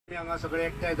हांगा सगळे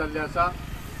एकठांय जाल्ले आसा।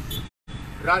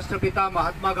 राष्ट्रपिता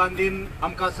महात्मा गांधीन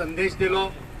आमकां संदेश दिलो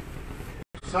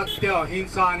सत्य,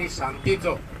 अहिंसा आणि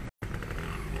शांतीचो।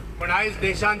 पण आयज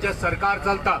देशान जे सरकार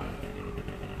चलता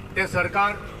ते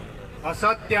सरकार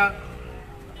असत्य,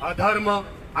 अधर्म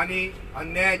आणि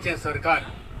अन्यायाचे सरकार।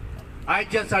 आयज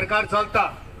जे सरकार चलता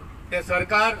ते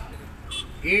सरकार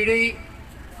ईडी,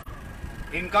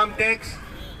 इन्कम टॅक्स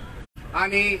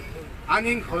आणि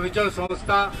आनीक खंयच्यो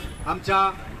संस्था आमच्या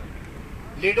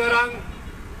लिडरांक,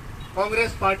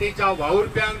 काँग्रेस पार्टीच्या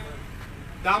वावुरप्यांक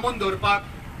दामून दवरपाक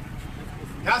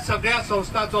ह्या सगळ्या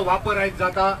संस्थांचो वापर आयज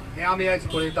जाता हे आमी आयज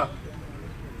पळयता।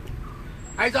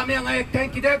 आयज आमी हांगा एकठांय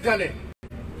कित्याक जाले?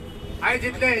 आयज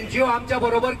इतले एनजीओ आमच्या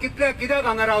बरोबर कित्याक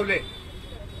हांगा रावले?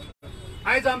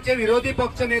 आयज आमचे विरोधी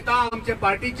पक्ष नेता, आमचे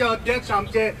पार्टीचे अध्यक्ष,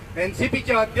 आमचे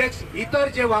एनसीपीचे अध्यक्ष, इतर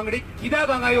जे वांगडी कित्याक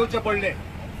हांगा येवचे पडले?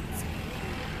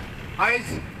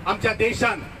 आयज आमच्या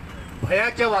देशान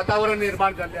भयाचे वातावरण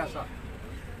निर्माण जाल्ले आसा।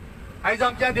 आयज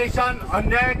आमच्या देशान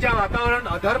अन्यायाचे वातावरण,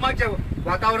 अधर्माचे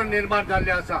वातावरण निर्माण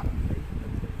जाल्ले आसा।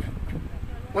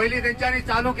 पयलीं तेंच्यांनी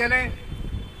चालू केले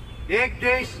एक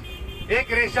देश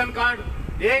एक रेशन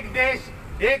कार्ड, एक देश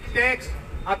एक टॅक्स।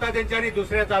 आता तेंच्यांनी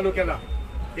दुसरे चालू केला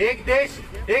एक देश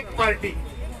एक पार्टी,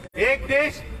 एक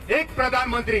देश एक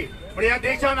प्रधानमंत्री। पण या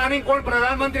देशान आनीक कोण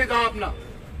प्रधानमंत्री जावप ना।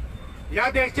 या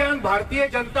देशान भारतीय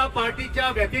जनता पार्टीच्या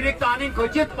व्यतिरिक्त आनीक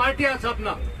खंयचीच पार्टी आसप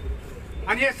ना।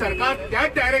 आणि हे सरकार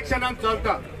त्याच डायरेक्शनान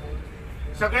चलता।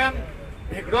 सगळ्यांक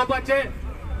भेगडोवपाचे,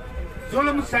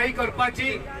 जुलमशाही करपाची,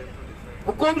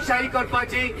 हुकुमशाही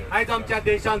करपाची आयज आमच्या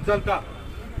देशान चलता।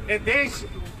 हे देश,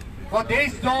 हो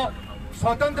देश जो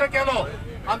स्वतंत्र केलो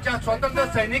आमच्या स्वतंत्र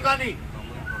सैनिकांनी,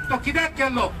 तो कित्याक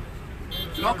केलो?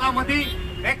 लोकांमदी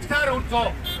एकठांय उरचो,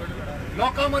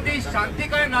 लोकांमदी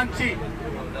शांतिकाय नांदची,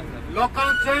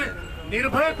 लोकांचे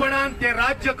निर्भयपणान ते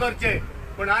राज्य करचे।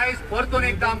 पण आयज परतून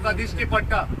एकदा आमकां दिश्टी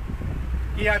पडटा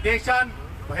की ह्या देशान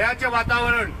भयाचे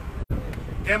वातावरण,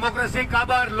 डेमोक्रेसी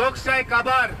काबार, लोकशाही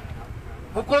काबार,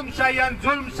 हुकुमशाही आणि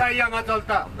जुलमशाही हांगा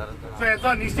चलता। सो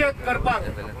हेचो निषेध करपाक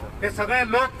हे सगळे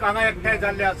लोक हांगा एकठांय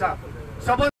जाल्ले आसा।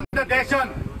 सबंद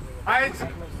देशान आयज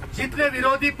जितले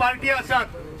विरोधी पार्टी आसात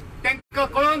तांकां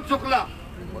कळून चुकला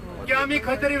की आमी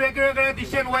खंय तरी वेगवेगळ्या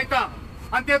दिशेन वयता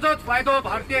आणि तेजोच फायदो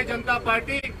भारतीय जनता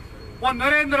पार्टी व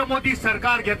नरेंद्र मोदी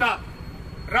सरकार घेता।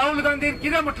 राहुल गांधीन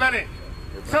कितें म्हटलें?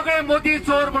 सगळे मोदी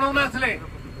चोर म्हणून नासले।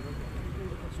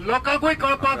 लोकांकूय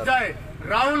कळपाक जाय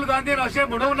राहुल गांधीन अशें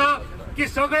म्हणूंक ना की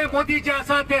सगळे मोदी जे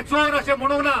आसा ते चोर अशें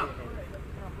म्हणूंक ना।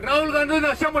 राहुल गांधीन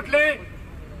अशें म्हटलें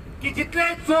की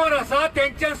जितले चोर आसा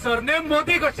तेंचे सरनेम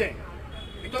मोदी कशें।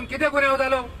 हितून कितें गुन्यांव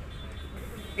जालो?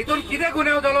 हितून कितें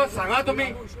गुन्यांव जालो सांगा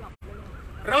तुमी?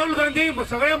 राहुल गांधी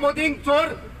सगळ्या मोदींक चोर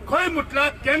खंय म्हटला,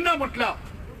 केन्ना म्हटला?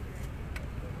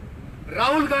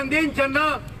 राहुल गांधीन जेन्ना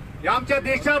आमच्या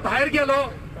देशा भायर गेलो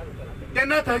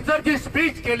तेन्ना थंयसर जी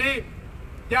स्पीच केली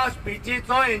त्या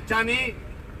स्पीचीचो हेंच्यांनी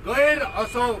गैर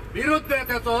असो विरुद्ध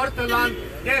त्याचो अर्थ लावन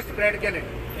ते स्प्रेड केले।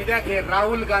 कित्याक हे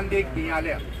राहुल गांधीक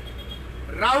भियाल्या।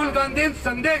 राहुल गांधीन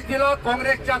संदेश दिलो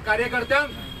काँग्रेसच्या कार्यकर्त्यांक,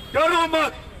 डरो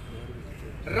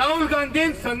मत। राहुल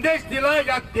गांधीन संदेश दिला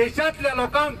या देशातल्या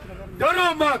लोकांक,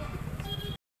 डरो मत।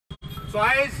 सो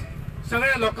आयज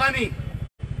सगळ्या लोकांनी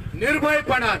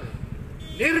निर्भयपणान,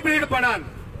 निर्भीडपणान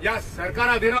या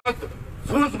सरकारा विरोध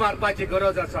झूज मारपाची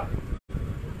गरज आसा।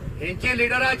 हेंची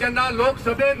लिडरां जेन्ना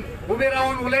लोकसभेन उबे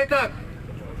रावन उलयतात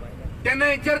तेन्ना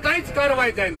हेंचेर कांयच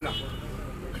कारवाय जायना।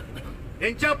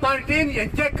 हेंच्या पार्टीन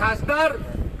हेंचे खासदार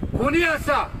खुनी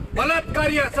आसा,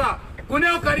 बलात्कारी आसा,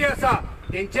 गुन्यांवकारी आसा,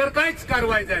 तेंचेर कांयच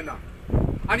कारवाय जायना।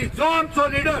 आणि जो आमचो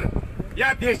लिडर,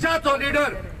 या देशाचो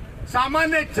लिडर,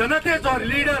 सामान्य जनतेचो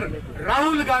लिडर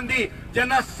राहुल गांधी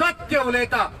जेन्ना सत्य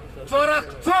उलयता, चोराक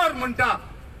चोर म्हणटा,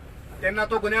 तेन्ना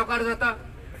तो गुन्यांवकार जाता।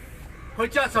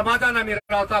 खंयच्या समाजान आमी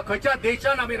रावता, खंयच्या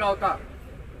देशान आमी रावता?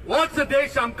 होच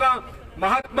देश आमकां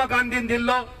महात्मा गांधीन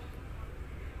दिल्लो,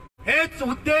 हेच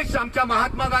उद्देश आमच्या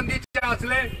महात्मा गांधीचे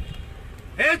आसले।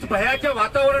 हेच भयाचे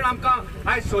वातावरण आमकां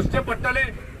आयज सोंसचे पडटले।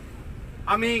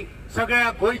 आमी सगळ्या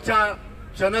गोंयच्या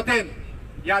जनतेन,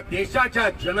 या देशाच्या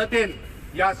जनतेन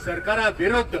या सरकारा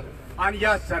विरुद्ध आणि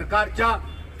या सरकारच्या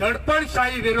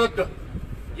दडपणशाही विरुद्ध,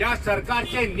 या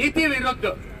सरकारचे नीती विरुद्ध,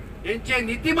 यांचे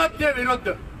नीतिमत्ते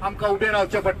विरुद्ध आमकां उबे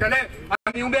रावचे पडटले।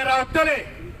 आमी उबे रावतले,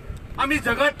 आमी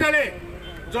झगडटले।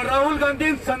 जो राहुल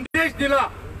गांधीन संदेश दिला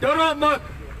डरो मत,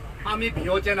 आमी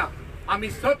भिवचे ना। आमी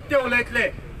सत्य उलयतले,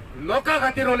 लोकां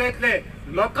खातीर उलयतले,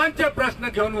 लोकांचे प्रश्न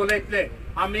घेवन उलयतले।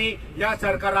 आमी या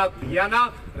सरकाराक भियाना।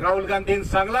 राहुल गांधीन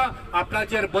सांगला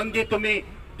आपणाचेर बंदी तुम्ही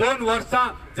 2 वर्सां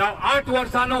जावं 8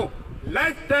 वर्सां न्हू,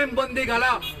 लायफ टायम बंदी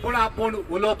घाला, पण आपूण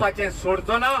उलोवपाचें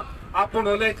सोडचो ना। आपूण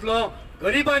उलयतलो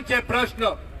गरिबांचे प्रश्न,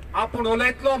 आपण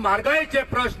उलयतलो म्हारगायेचे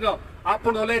प्रश्न,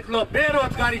 आपण उलयतलो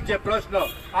बेरोजगारीचे प्रश्न,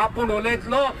 आपण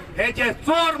उलयतलो हे जे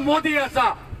चोर मोदी आसा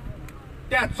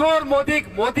त्या चोर मोदीक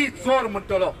मोदी चोर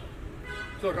म्हणटलो.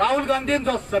 सो राहुल गांधीन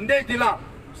जो संदेश दिला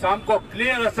सामको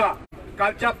क्लियर आसा.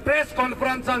 कालच्या प्रेस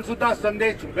कॉन्फरन्सान सुद्धा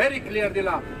संदेश व्हेरी क्लियर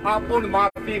दिला. आपण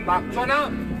माफी मागचो ना,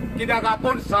 कित्याक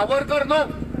आपण सावरकर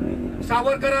न्हू.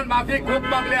 सावरकरान माफी खूप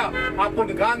मागल्या.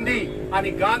 आपण गांधी,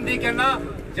 आणि गांधी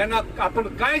जेन्ना आपण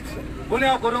कांयच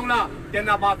गुन्यांव करूंक ना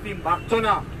तेन्ना माफी मागचो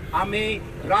ना. आम्ही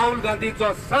राहुल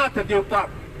गांधीचो साथ दिवपाक.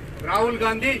 राहुल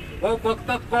गांधी हो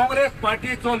फक्त काँग्रेस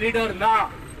पार्टीचो लिडर ना.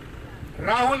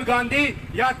 राहुल गांधी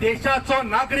या देशाचो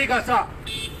नागरीक आसा.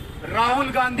 राहुल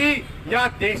गांधी या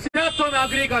देशाचो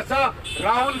नागरीक आसा.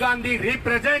 Rahul Gandhi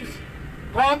represents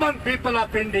common people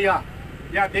of India.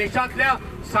 या देशातल्या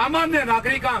सामान्य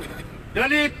नागरिकांक,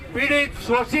 दलित, पीडित,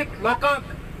 शोषित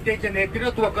लोकांक तेचे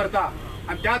नेतृत्व करता.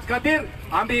 आणि त्याच खातीर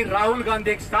आम्ही राहुल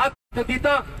गांधीक साथ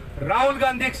दिता. राहुल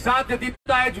गांधीक साथ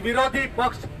दिता एज विरोधी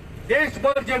पक्ष.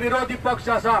 देशभर जे विरोधी पक्ष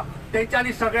आसा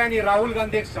तेंच्यांनी सगळ्यांनी राहुल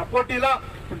गांधीक सपोर्ट दिला.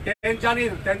 तेंच्यांनी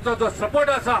त्यांचो जो सपोर्ट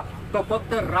आसा तो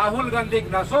फक्त राहुल गांधीक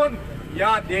नसून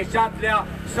या देशातल्या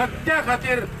सत्या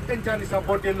खातीर तेंच्यांनी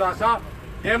सपोर्ट दिल्लो आसा.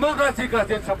 डेमोक्रेसी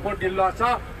खातीर सपोर्ट दिल्लो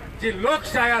आसा. जी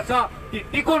लोकशाही आसा ती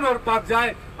टिकून उरपाक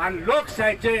जाय. आणि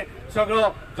लोकशाहीचे सगळो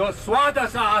जो स्वाद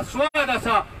आसा, आस्वाद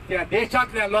आसा त्या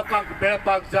देशातल्या लोकांक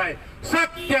मेळपाक जाय.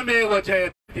 सत्यमेव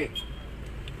जयते.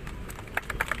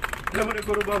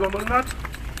 गुरु बाबा अमरनाथ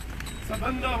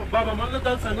संबंध बाबा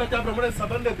अमरनाथ सांगला त्याप्रमाणे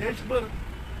संबंध देशभर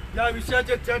या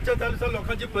विषयाचे चर्चा चालू आसा.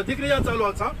 लोकांची प्रतिक्रिया चालू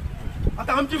आसा.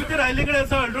 आता आमचे भितर आयले कडेन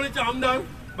आसा अडोळीचे आमदार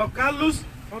बाब कार्लूस.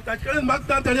 हांव ताचे कडेन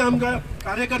मागता ताणें आमकां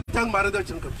कार्यकर्त्यांक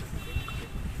मार्गदर्शन करचें.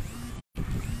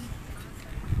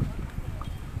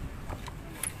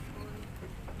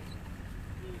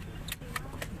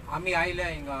 आम्ही आयल्या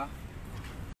हिंगा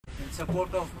in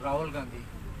support of Rahul Gandhi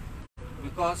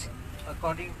because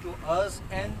according to us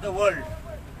and the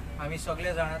world आम्ही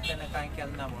सगळे जाणात त्याने कांय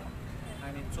केलें ना म्हणून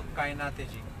आनी चूक कांय ना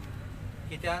तेजी.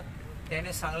 कित्याक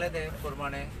तेणे सांगले ते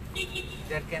प्रमाणे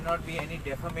देर cannot be any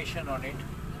defamation on it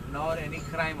nor any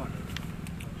crime on it.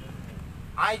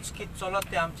 आयज कितें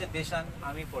चलत ते आमच्या देशान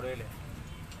आमी पळयले.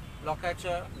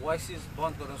 लोकांचे वॉयसीस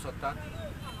बंद करूंक सोदतात.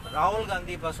 राहुल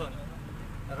गांधी पासून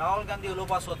राहुल गांधी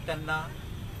उलोवपाक सोद तेन्ना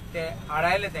ते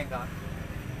आडायले, तांकां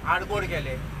आडबोड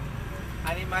केले.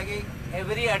 आनी मागीर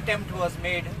every attempt was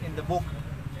made in the book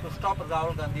to stop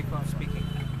Rahul Gandhi from speaking.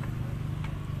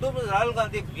 तुमी राहुल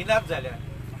गांधी भिनात जाल्यार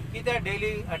कित्याक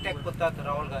डेली अटॅक करतात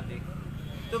राहुल गांधी.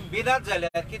 तुमी भिनात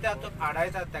जाल्यार कित्याक तुमी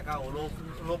आडायतात ताका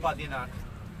उलोवपा दिनात.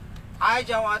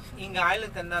 आयज हांव हिंगा आयले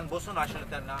तेन्ना बसून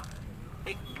आशिल्ले तेन्ना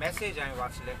एक मॅसेज हांवें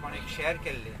वाचलें, कोणें शेअर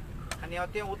केल्लें आनी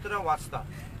हांव तें उतरां वाचतां.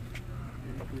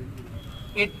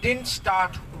 It didn't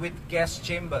start with gas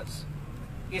chambers.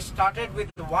 It started with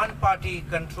one party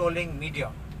controlling media,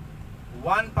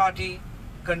 one party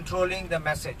controlling the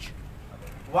message,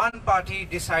 one party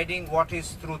deciding what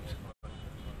is truth,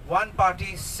 one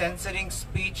party censoring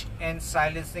speech and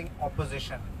silencing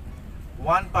opposition,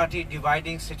 one party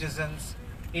dividing citizens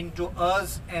into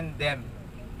us and them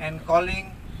and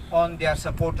calling on their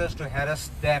supporters to harass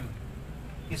them.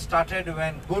 It started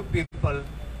when good people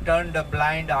turned a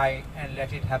blind eye and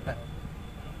let it happen.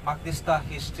 Pakistan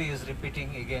history is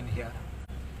repeating again here.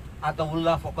 Ata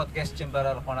ulla faqat gas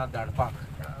chamberar कोणाक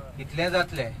धाडपाक इतलें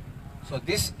जातलें. So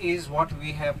this is what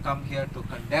we have come here to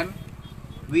condemn.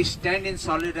 We stand in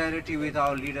solidarity with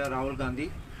our leader Rahul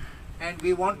Gandhi, and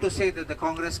we want to say that the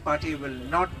Congress party will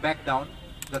not back down.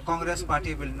 The Congress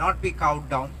party will not be cowed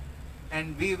down,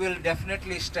 and we will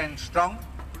definitely stand strong.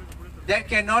 There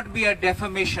cannot be a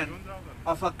defamation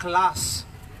of a class.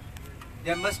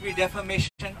 There must be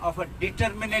defamation of a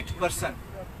determinate person.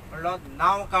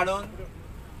 Now काढून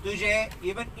तुझे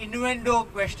even innuendo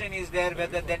question is there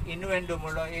whether that innuendo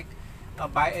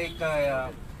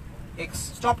एक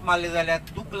stop मारले जाल्यार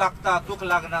तुक लागता तुक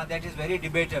लागना, that is very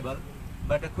debatable.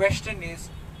 But the question is,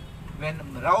 when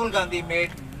Rahul Gandhi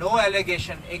made no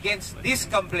allegation against this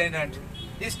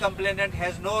complainant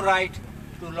has no right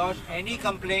to lodge any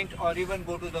complaint or even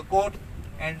go to the court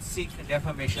and seek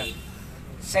defamation.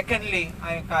 Secondly,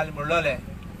 I call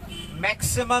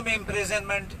maximum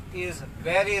imprisonment is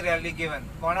very rarely given.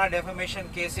 Kona defamation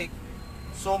case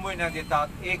so muhina ditat,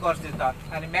 1 वर्ष ditat,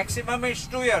 and maximum is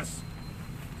 2 years.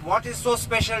 What is so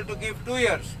special to give 2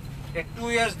 years? That 2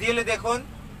 years dil dekhon,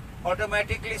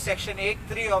 automatically section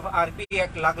 8(3) of RP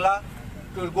Act lagla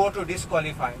to go to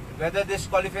disqualify. Whether this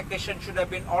qualification should have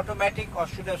been automatic or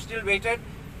should have still waited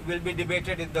will be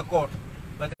debated in the court.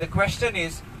 But the question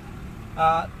is,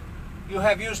 you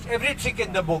have used every trick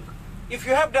in the book. If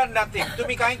you have done nothing,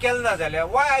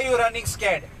 why are you running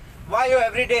scared? Why are you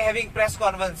every day having press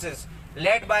conferences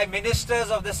led by ministers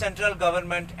of the central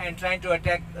government and trying to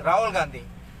attack Rahul Gandhi?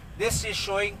 This is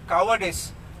showing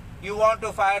cowardice. You want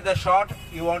to fire the shot,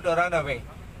 you want to run away.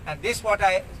 And this what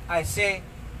I say,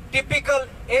 typical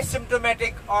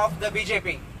asymptomatic of the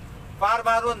BJP. फार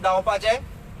मारून धावपाचे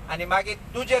आणि मागीर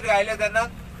तुजेर गायले तेन्ना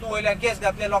तूं वयल्यान केस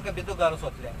घातले लोक भितूर घालूं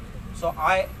सोदले. So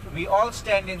we all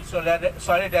stand in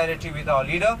solidarity with our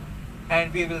leader,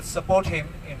 and we will support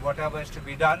him in whatever is to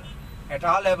be done. At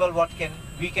our level, what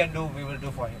we can do, we will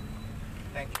do for him.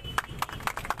 Thank you.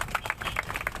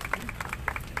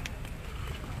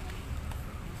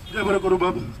 जय बरं करू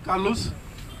बाब Carlos.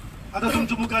 आता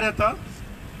तुमच्या मुखार येता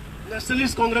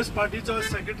nationalist Congress पार्टीचो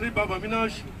secretary बाब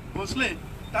अविनाश भोसले.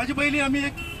 ताजे पयलीं आमी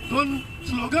एक दोन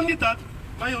स्लोगन दितात,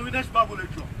 मागीर अविनाश बाब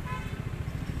उलयतलो.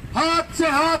 हाथ से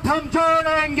हाथ हम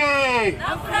जोड़ेंगे,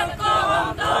 नफरत को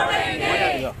हम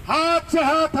तोड़ेंगे, हाथ से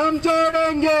हाथ हम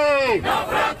जोड़ेंगे,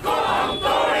 नफरत को हम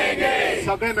तोड़ेंगे,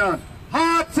 सगळे मिळून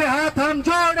हाथ से हाथ हम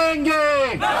जोड़ेंगे,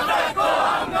 नफरत को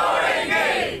हम तोड़ेंगे,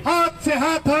 हाथ से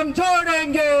हाथ हम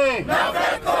जोड़ेंगे,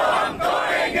 नफरत को हम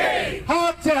तोड़ेंगे,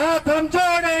 हाथ से हाथ हम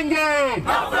जोड़ेंगे,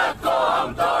 नफरत को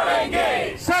हम तोड़ेंगे.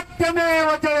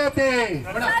 सत्यमेव जयते,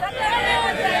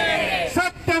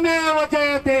 सत्यमेव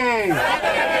जयते,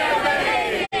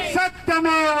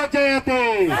 सत्यमेव जयते.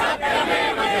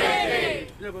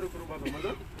 जय बरं करू बाब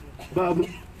माझं बाब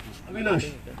अविनाश.